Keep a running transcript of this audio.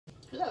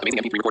Hello. Amazing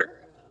MP3 recorder.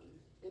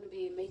 Going to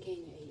be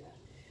making a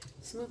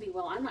smoothie.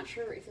 Well, I'm not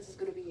sure if this is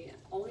going to be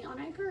only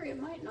on Anchor.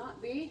 It might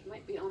not be. It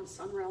might be on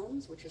Sun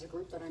Realms, which is a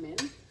group that I'm in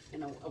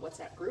a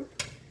WhatsApp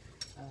group.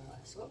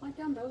 So it might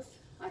be on both.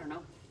 I don't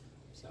know.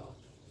 So,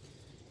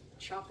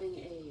 chopping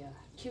a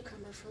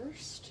cucumber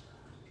first.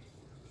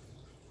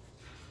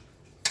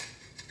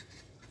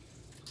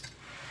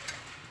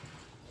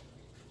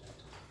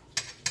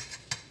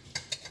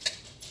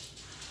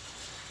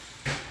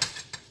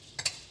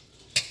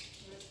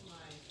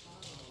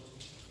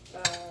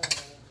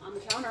 On the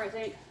counter, I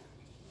think.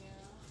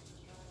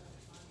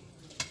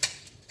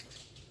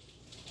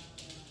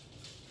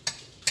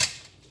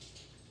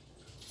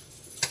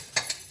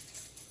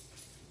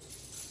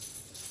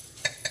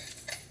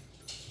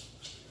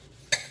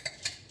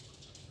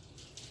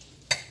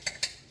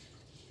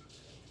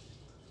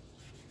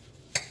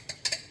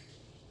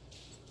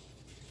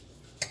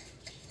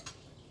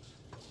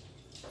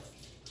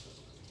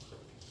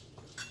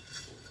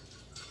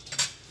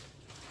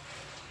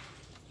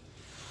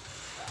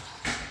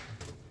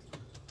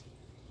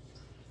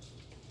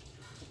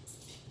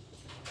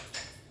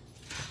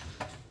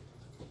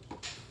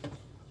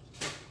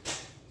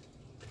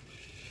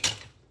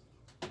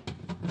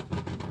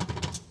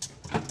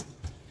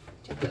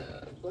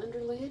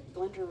 Blender lid,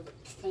 blender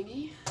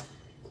thingy,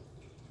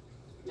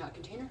 not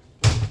container.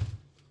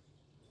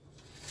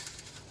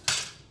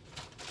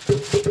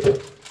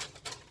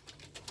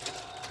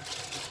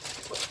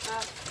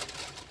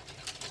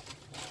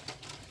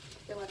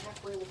 Fill it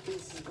halfway with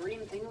these green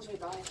things we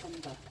buy from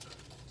the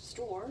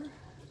store.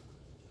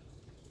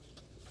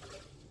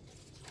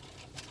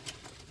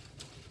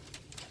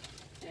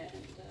 And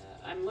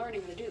I'm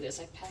learning how to do this.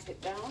 I pack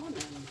it down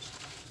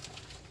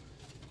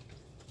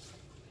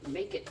and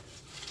make it,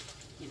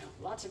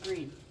 lots of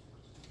green.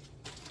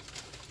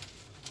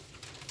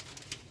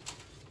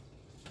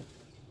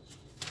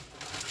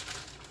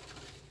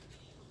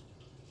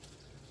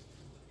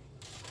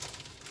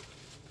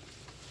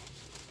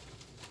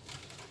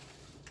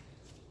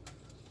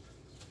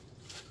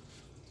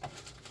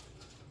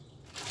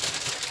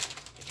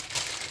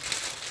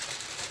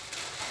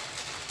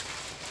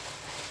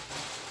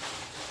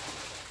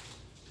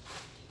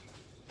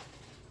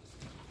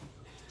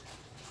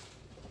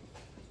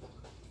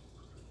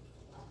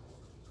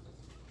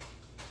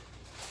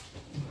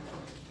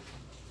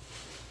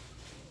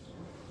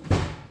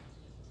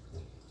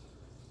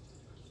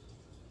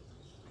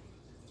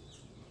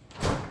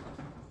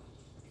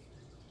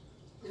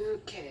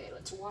 Okay,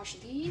 let's wash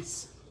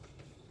these.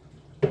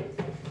 Fill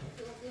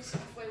this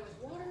halfway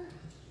with water.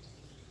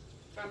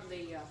 From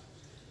the,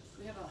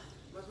 we have a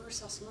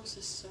reverse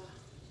osmosis,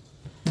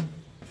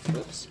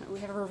 we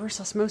have a reverse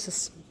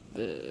osmosis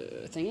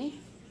thingy.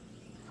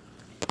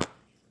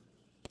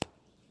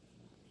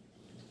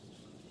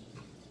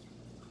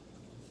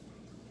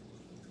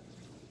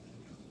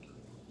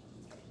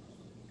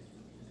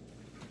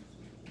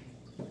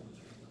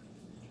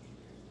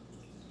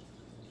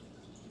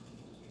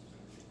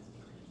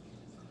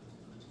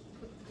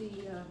 The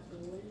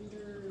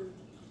blender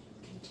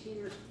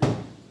container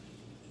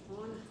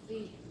on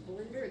the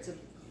blender. It's a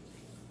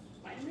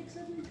Vitamix, I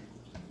think?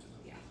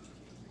 Yeah.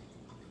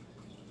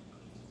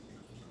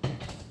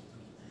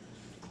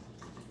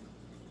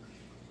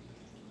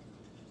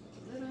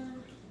 Put that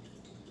on.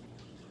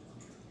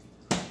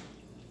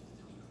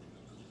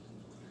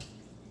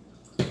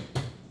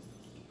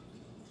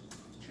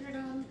 Turn it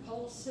on,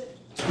 pulse it.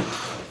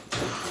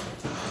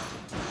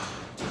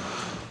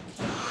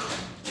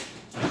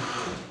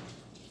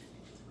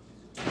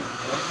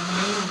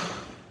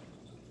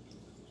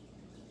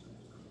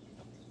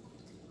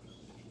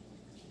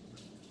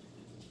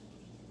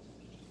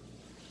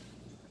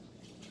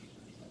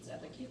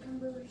 The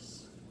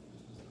cucumbers.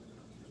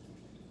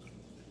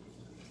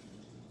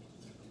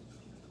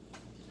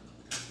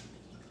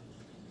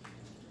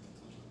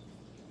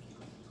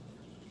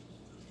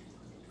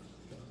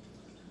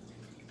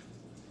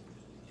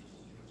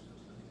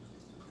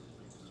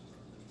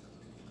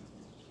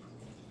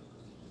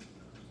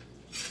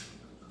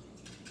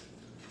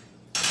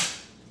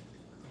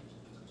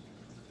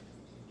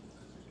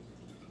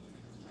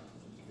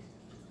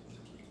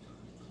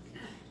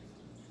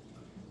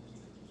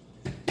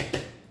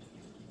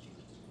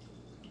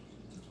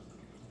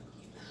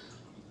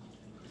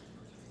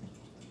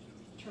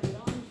 Turn it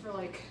on for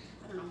like,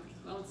 I don't know,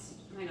 well it's,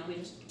 hang on, let me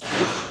just.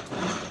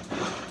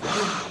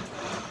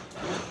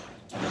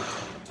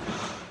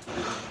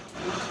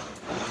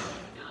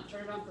 Yeah,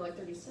 turn it on for like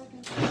 30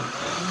 seconds.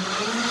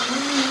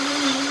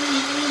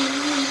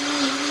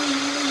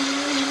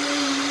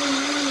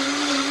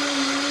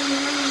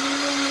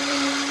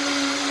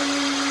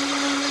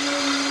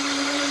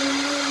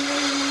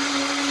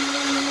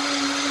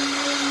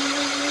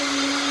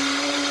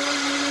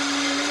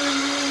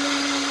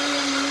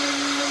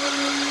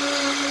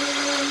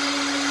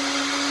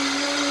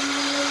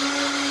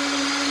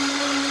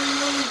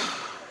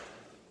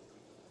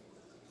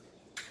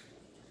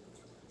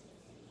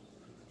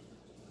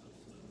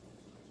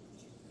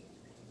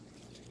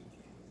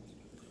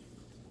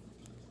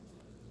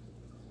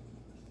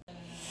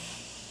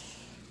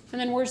 And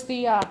then where's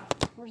the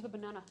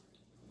banana?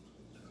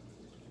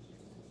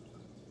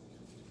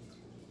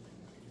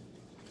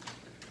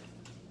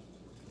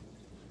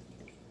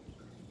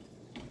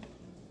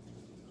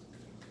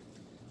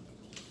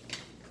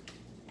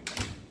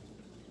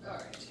 All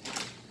right.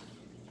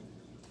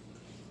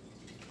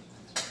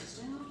 Let's put this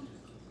down.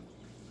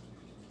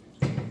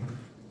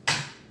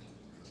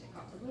 Take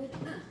off the lid.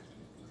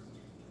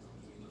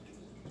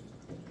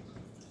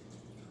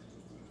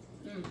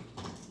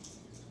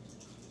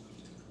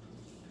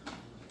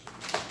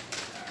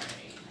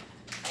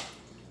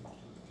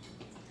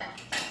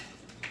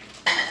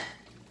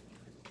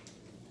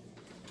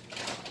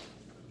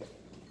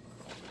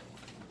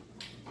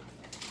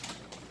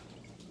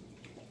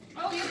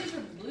 Oh, yeah, these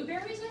are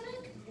blueberries, I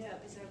think? Yeah,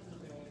 these are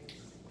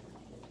blueberries.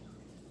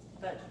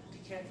 But be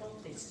careful,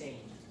 they stain.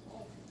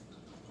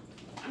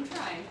 I'm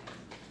trying.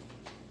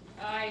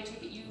 I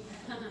take it you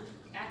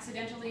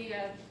accidentally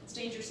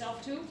stained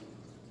yourself too?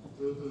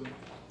 Mm-hmm.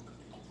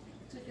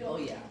 Does it feel- Oh,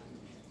 yeah.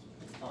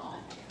 Oh.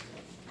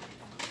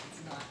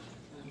 It's not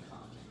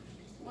uncommon.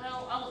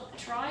 Well, I'll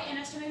try and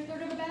estimate a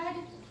third of a bag.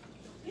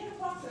 Yeah,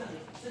 approximately.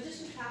 So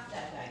just use half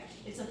that bag.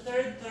 It's a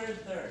third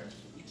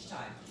each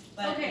time.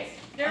 But Okay, it's-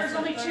 there's it's a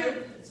only third-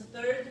 two. It's a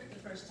third the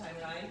first time,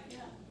 right? Yeah.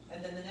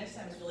 And then the next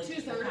time is really Two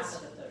just thirds. half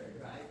of the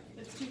third, right?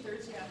 It's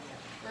 2/3,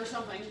 yeah. Or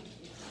something.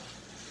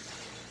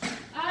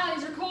 Ah,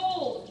 these are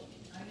cold.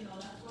 You know,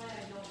 that's why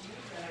I don't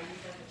use that. I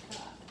use like a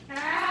cup.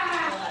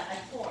 Ah! Well, I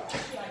pour.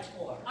 Actually, I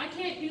pour. I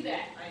can't do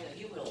that. I know,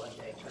 you will one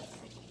day, trust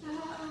me.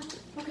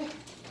 Okay.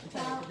 I'm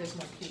telling you, there's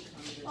more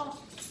cucumbers.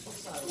 Oh, Oh,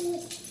 sorry.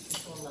 ooh.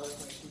 It's all low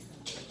for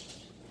cucumbers.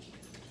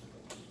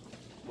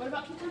 What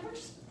about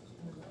cucumbers?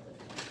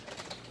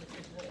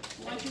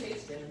 I can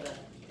taste them, but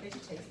did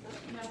you taste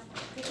them? No,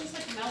 they taste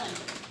like melon.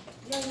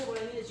 Yeah, yeah,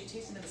 what I mean is you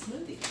taste them in the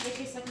smoothie. They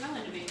taste like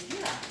melon to me.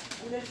 Yeah,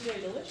 and they're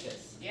very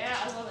delicious. Yeah,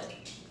 I love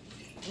it.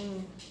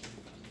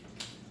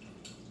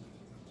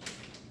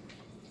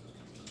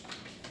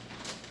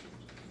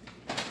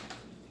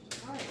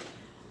 All right.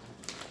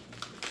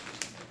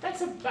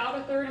 That's about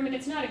a third. I mean,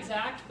 it's not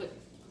exact, but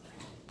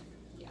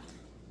yeah.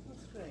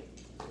 That's great.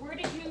 Where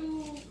did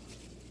you?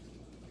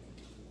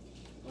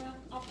 Well,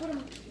 I'll put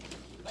them.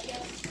 I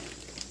guess.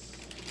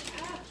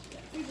 Ah,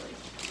 easily.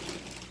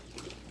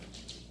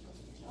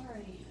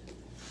 Alrighty.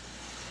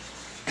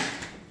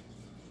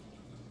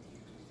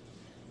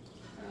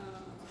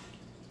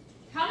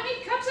 How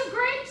many cups of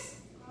grapes?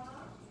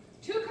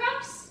 2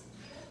 cups?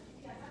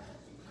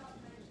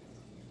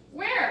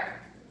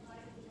 Where?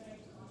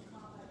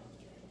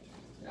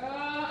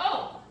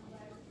 Oh,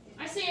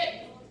 I see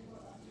it.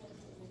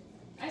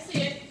 I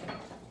see it.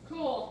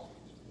 Cool.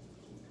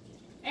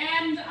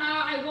 And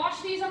I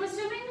wash these, I'm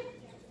assuming?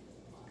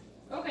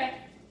 Okay.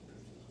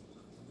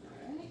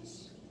 All right.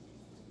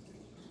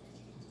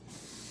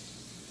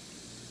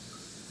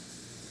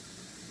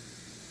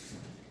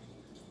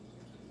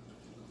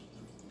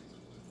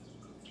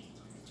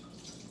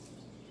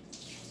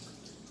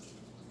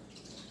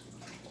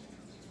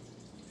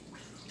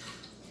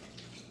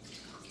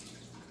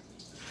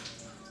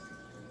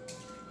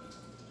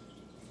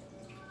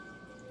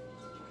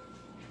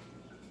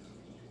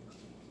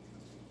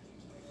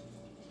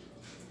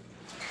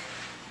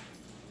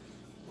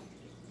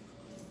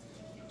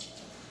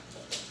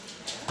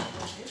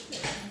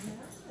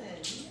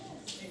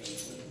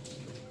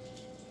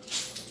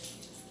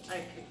 I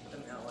picked the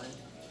melon.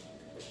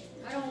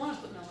 I don't want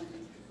to put melon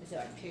in. Is it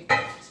I picked it?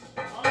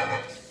 Oh,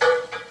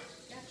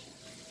 gotcha.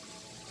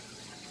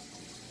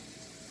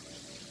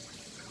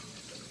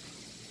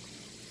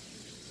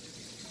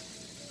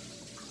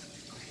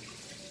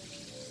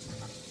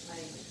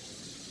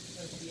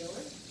 I peel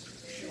it?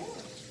 Sure.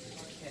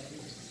 Okay.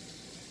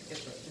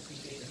 Just in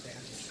case the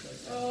fan.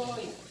 Oh,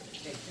 yeah.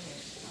 Okay, come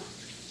here.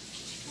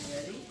 You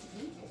ready?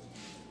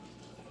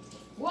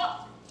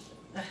 What?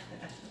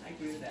 I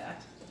grew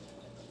that.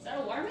 Is that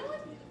a watermelon?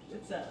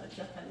 It's a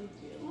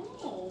honeydew.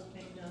 Oh. I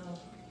know.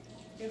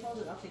 Here, hold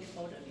it. I'll take a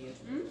photo of you.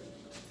 Hmm?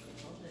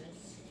 Hold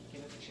this.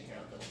 Give a picture here.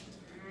 I'll go.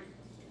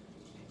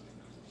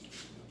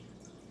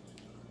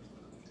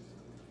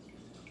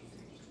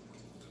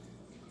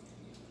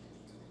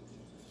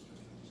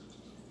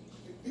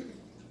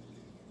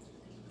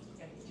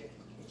 Yeah, get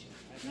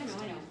your. I know,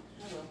 I know.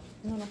 I will.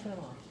 No, not put them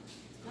on.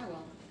 I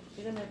will.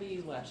 You're gonna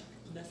be what?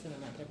 Less than a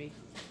month, maybe.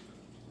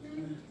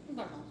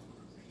 About all.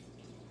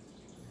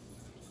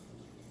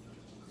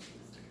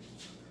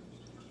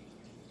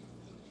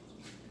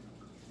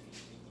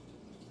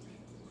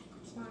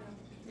 Smile.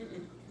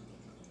 Mm-mm.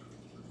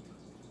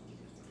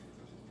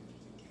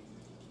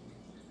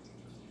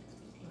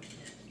 Okay.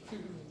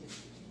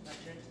 Just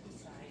butter to the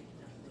side,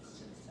 now this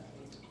to the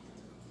side.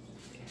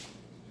 Okay.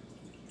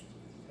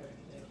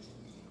 Perfect.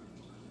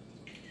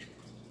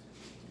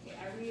 Okay,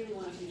 I really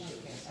want to do Okay,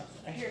 this.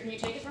 outside. Here, can you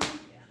take it from me?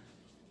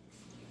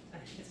 Yeah.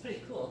 It's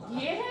pretty cool, huh?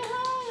 Yeah.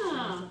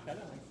 I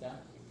don't like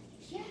that.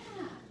 Yeah.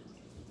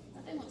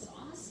 That thing looks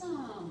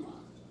awesome.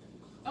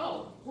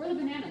 Oh, where are the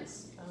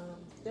bananas?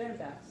 They're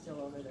back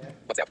still over there.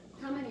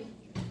 How many?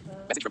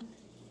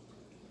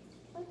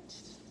 Like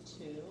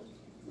 2.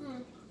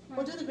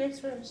 We'll do the grapes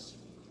first.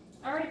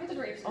 I already put the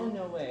grapes in. Oh,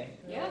 no way.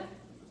 Yeah.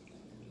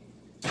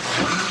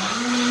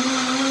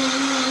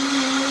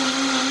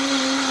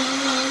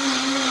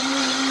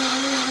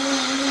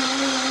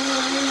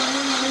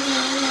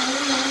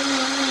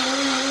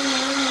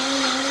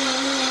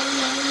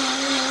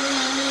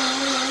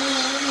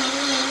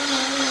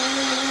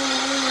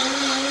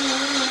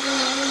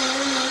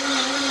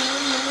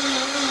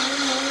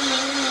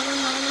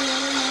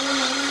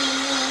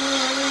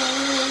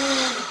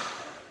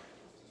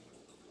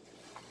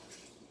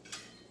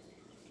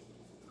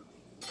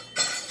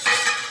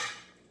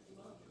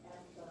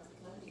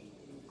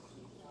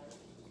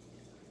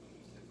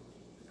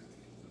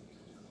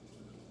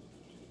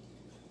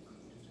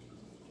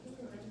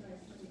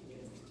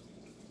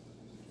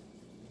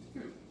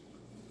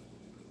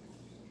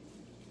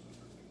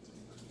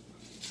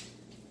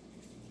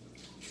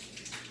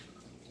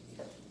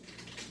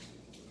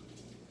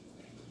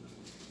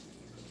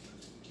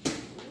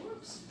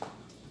 Whoops.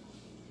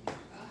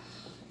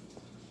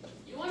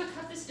 You want to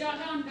cut this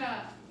doggone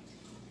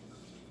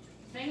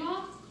thing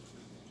off?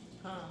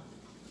 Huh.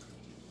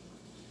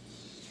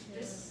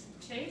 This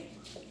tape?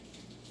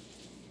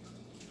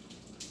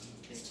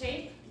 This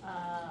tape?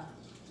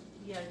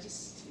 Yeah,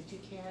 just, if you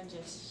can,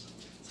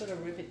 just sort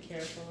of rip it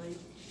carefully.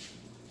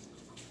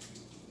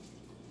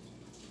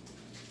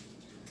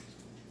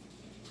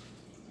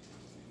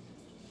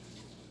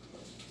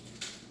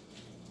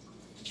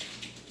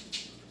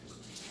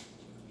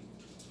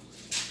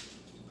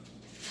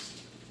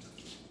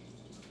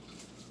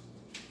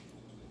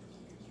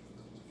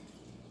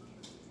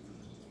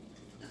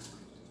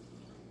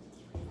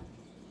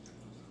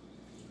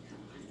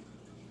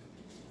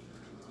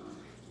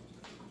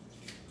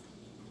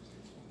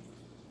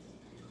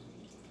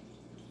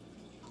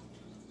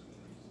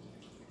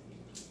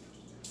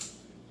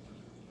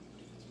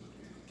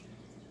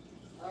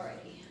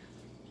 Alrighty.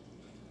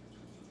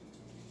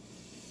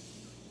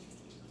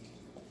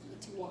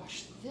 Let's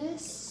wash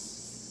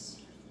this.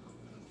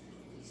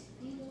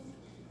 These little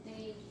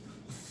things.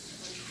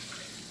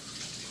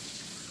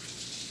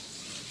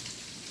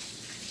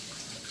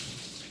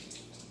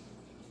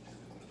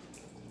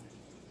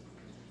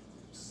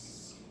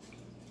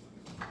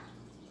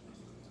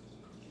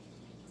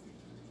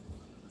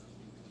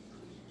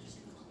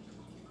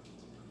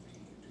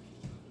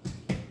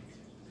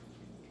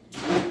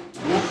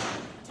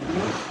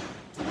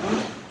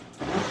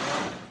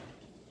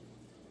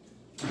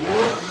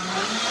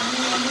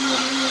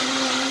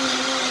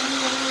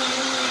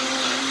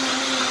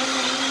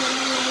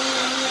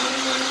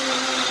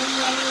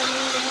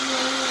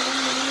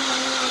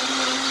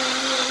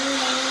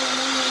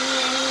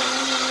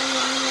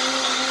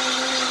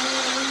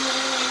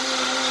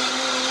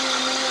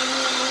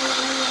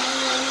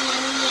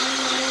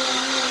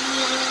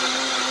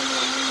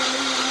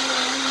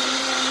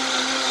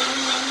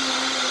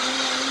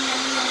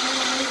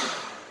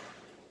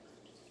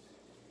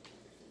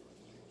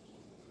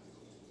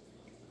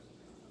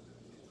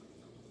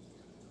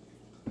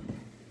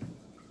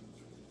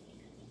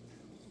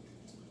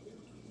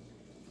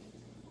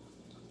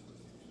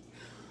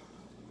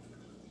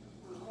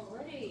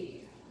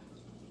 Alrighty.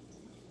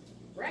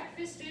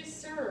 Breakfast is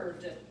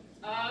served.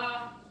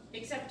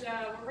 Except we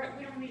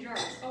don't have any jars.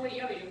 Oh wait,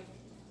 yeah we do.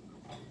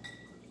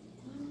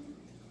 1,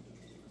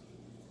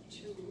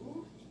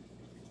 2.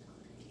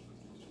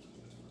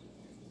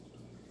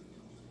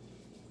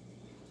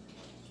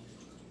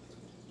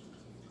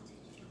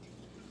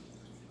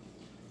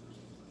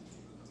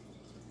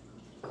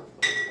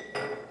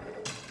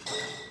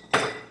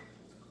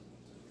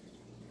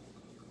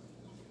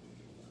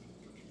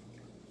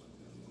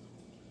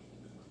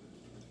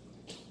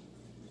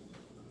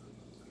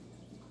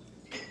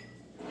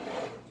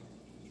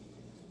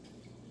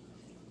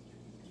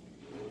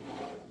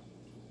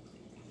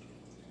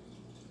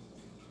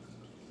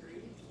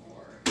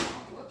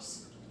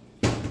 Whoops.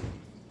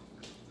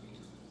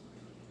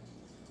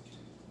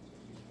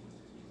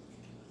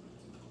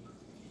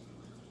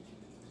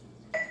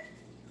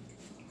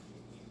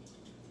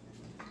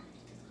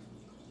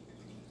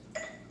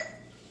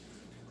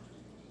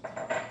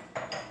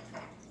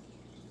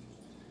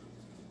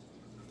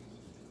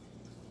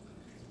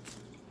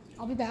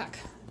 I'll be back.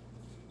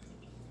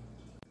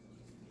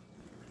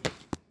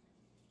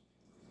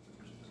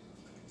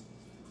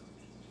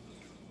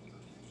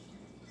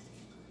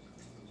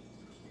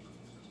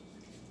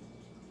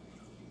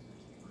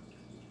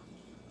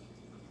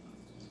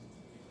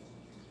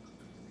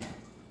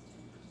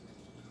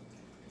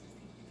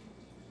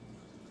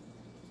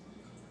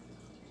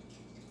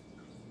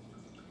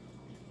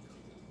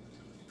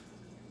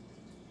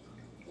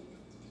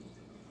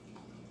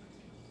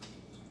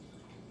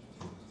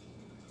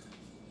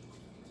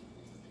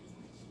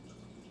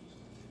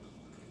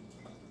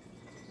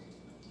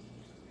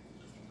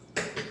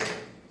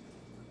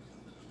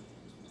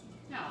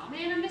 Oh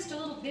man, I missed a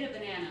little bit of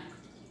banana.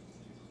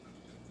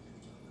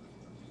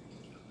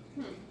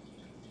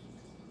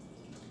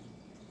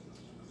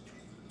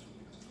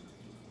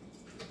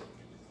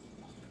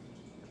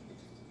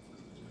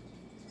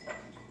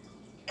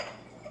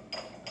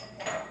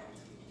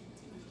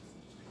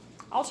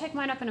 I'll take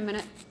mine up in a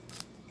minute.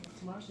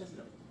 Tomorrow she has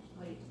an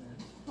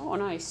appointment. Oh,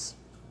 nice.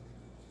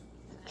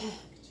 She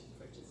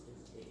purchased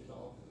his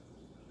table.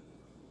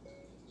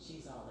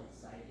 She's all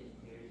excited,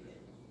 period.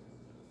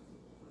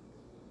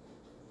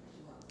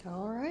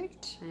 All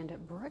right,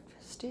 and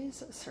breakfast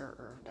is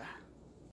served.